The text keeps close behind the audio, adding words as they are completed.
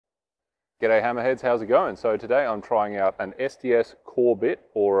G'day Hammerheads, how's it going? So today I'm trying out an SDS core bit,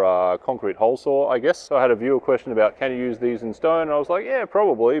 or a concrete hole saw, I guess. So I had a viewer question about, can you use these in stone? And I was like, yeah,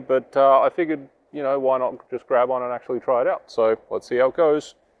 probably, but I figured, you know, why not just grab one and actually try it out? So let's see how it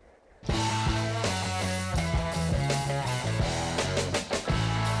goes.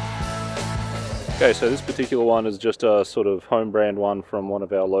 Okay, so this particular one is just a sort of home brand one from one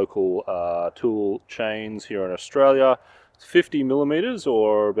of our local tool chains here in Australia. It's 50 millimeters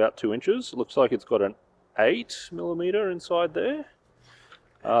or about 2 inches. It looks like it's got an 8 millimeter inside there.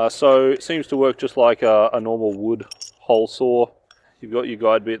 So it seems to work just like a normal wood hole saw. You've got your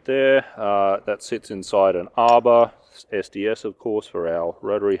guide bit there. That sits inside an arbor, SDS of course for our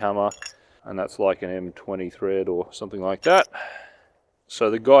rotary hammer. And that's like an M20 thread or something like that. So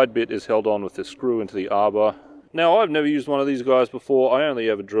the guide bit is held on with the screw into the arbor. Now I've never used one of these guys before. I only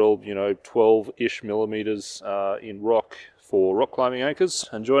ever drilled, you know, 12-ish millimeters in rock for rock climbing anchors.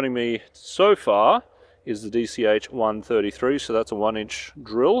 And joining me so far is the DCH133, so that's a 1-inch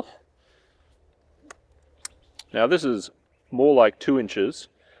drill. Now this is more like 2 inches,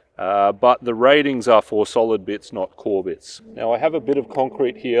 but the ratings are for solid bits, not core bits. Now I have a bit of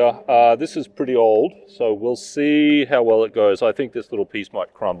concrete here. This is pretty old, so we'll see how well it goes. I think this little piece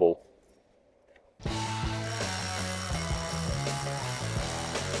might crumble.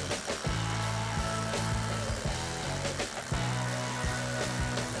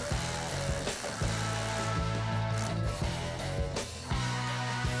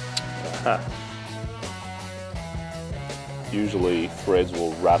 Usually threads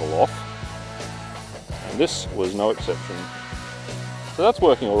will rattle off, and this was no exception. So that's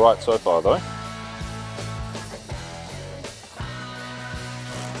working all right so far though.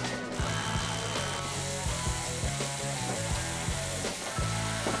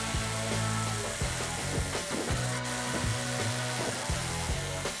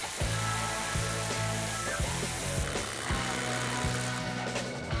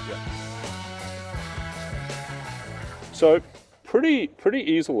 So pretty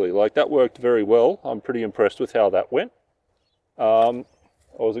easily, like that worked very well. I'm pretty impressed with how that went. I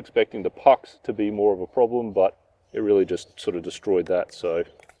was expecting the pucks to be more of a problem, but it really just sort of destroyed that. So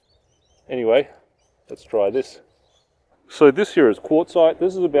anyway, let's try this. So this here is quartzite.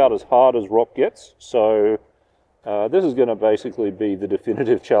 This is about as hard as rock gets. So this is going to basically be the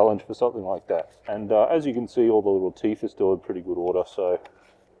definitive challenge for something like that. And as you can see, all the little teeth are still in pretty good order. So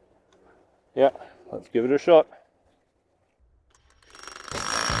yeah, let's give it a shot.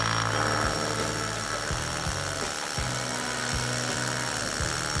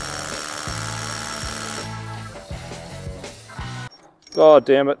 God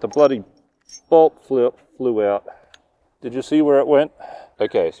damn it, the bloody bolt flew out. Did you see where it went?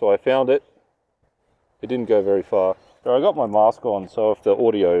 Okay, so I found it. It didn't go very far. So I got my mask on, so if the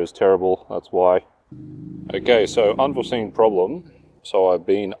audio is terrible, that's why. Okay, so unforeseen problem. So I've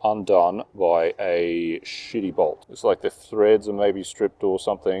been undone by a shitty bolt. It's like the threads are maybe stripped or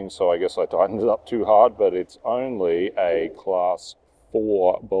something, so I guess I tightened it up too hard, but it's only a class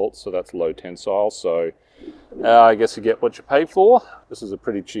 4 bolt, so that's low tensile, so I guess you get what you pay for. This is a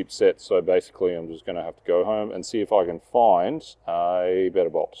pretty cheap set, so basically I'm just going to have to go home and see if I can find a better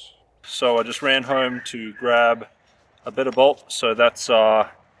bolt. So I just ran home to grab a better bolt. So that's an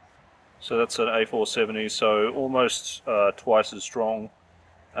A470, so almost twice as strong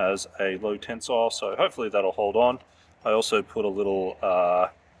as a low tensile. So hopefully that'll hold on. I also put a little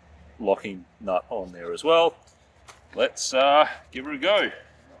locking nut on there as well. Let's give it a go.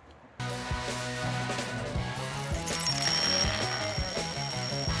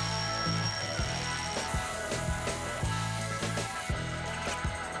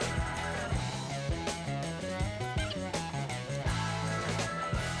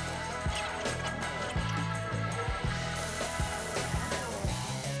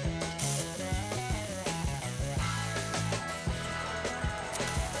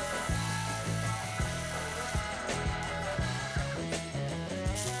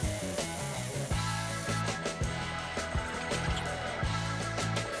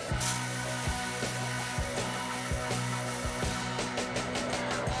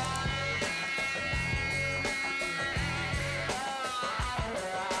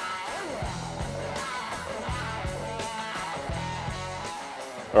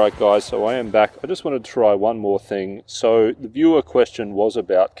 Alright guys, so I am back. I just wanted to try one more thing. So the viewer question was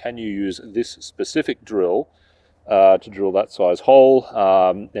about, can you use this specific drill to drill that size hole?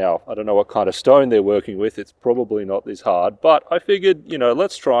 Now, I don't know what kind of stone they're working with. It's probably not this hard, but I figured, you know,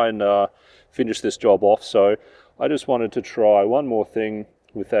 let's try and finish this job off. So I just wanted to try one more thing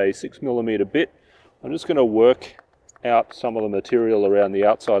with a 6mm bit. I'm just going to work out some of the material around the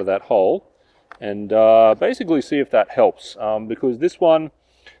outside of that hole. and basically see if that helps, because this one,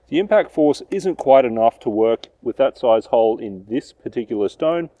 the impact force isn't quite enough to work with that size hole in this particular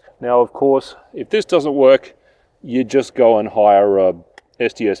stone. Now, of course, if this doesn't work, you just go and hire a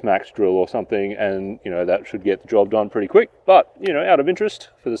SDS Max drill or something, and that should get the job done pretty quick. But out of interest,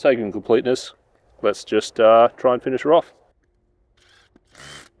 for the sake of completeness, let's just try and finish her off.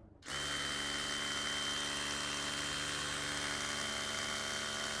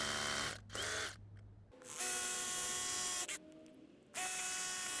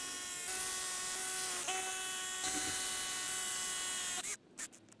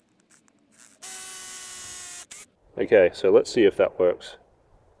 Okay, so let's see if that works.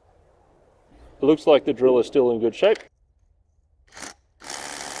 It looks like the drill is still in good shape.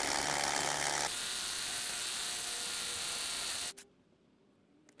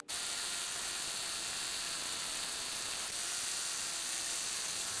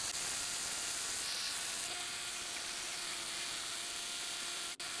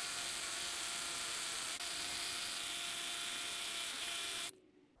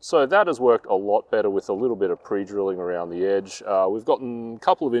 So that has worked a lot better with a little bit of pre-drilling around the edge. We've gotten a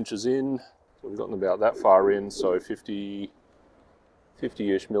couple of inches in, so we've gotten about that far in, so 50-ish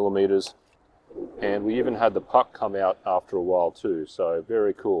millimeters. And we even had the puck come out after a while too, so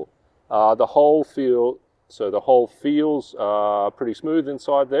very cool. The hole feels pretty smooth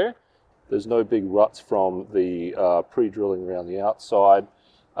inside there. There's no big ruts from the pre-drilling around the outside.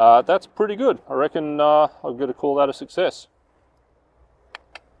 That's pretty good. I reckon I'm going to call that a success.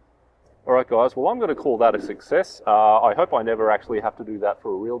 Alright guys, well I'm going to call that a success. I hope I never actually have to do that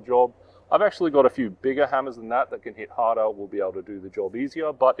for a real job. I've actually got a few bigger hammers than that can hit harder, will be able to do the job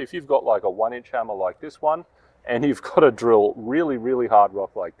easier. But if you've got like a 1-inch hammer like this one, and you've got to drill really, really hard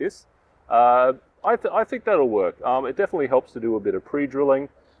rock like this, I think that'll work. It definitely helps to do a bit of pre-drilling.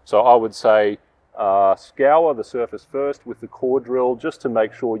 So I would say scour the surface first with the core drill, just to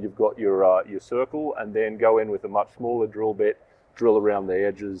make sure you've got your circle, and then go in with a much smaller drill bit, drill around the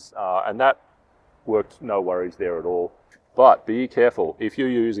edges, and that worked, no worries there at all. But be careful, if you're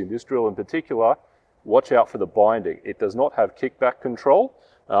using this drill in particular, watch out for the binding. It does not have kickback control,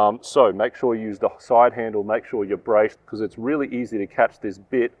 so make sure you use the side handle, make sure you're braced, because it's really easy to catch this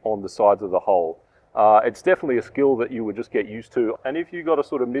bit on the sides of the hole. It's definitely a skill that you would just get used to, and if you've got a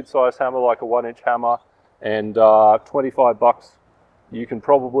sort of mid-size hammer like a 1-inch hammer and 25 bucks, you can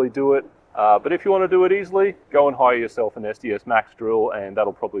probably do it. But if you want to do it easily, go and hire yourself an SDS Max drill, and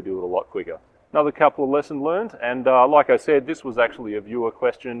that'll probably do it a lot quicker. Another couple of lessons learned, and like I said, this was actually a viewer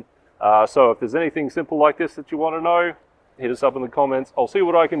question. So if there's anything simple like this that you want to know, hit us up in the comments. I'll see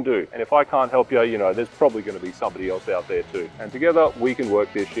what I can do. And if I can't help you, there's probably going to be somebody else out there too. And together we can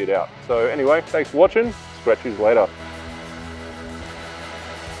work this shit out. So anyway, thanks for watching. Scratch yous later.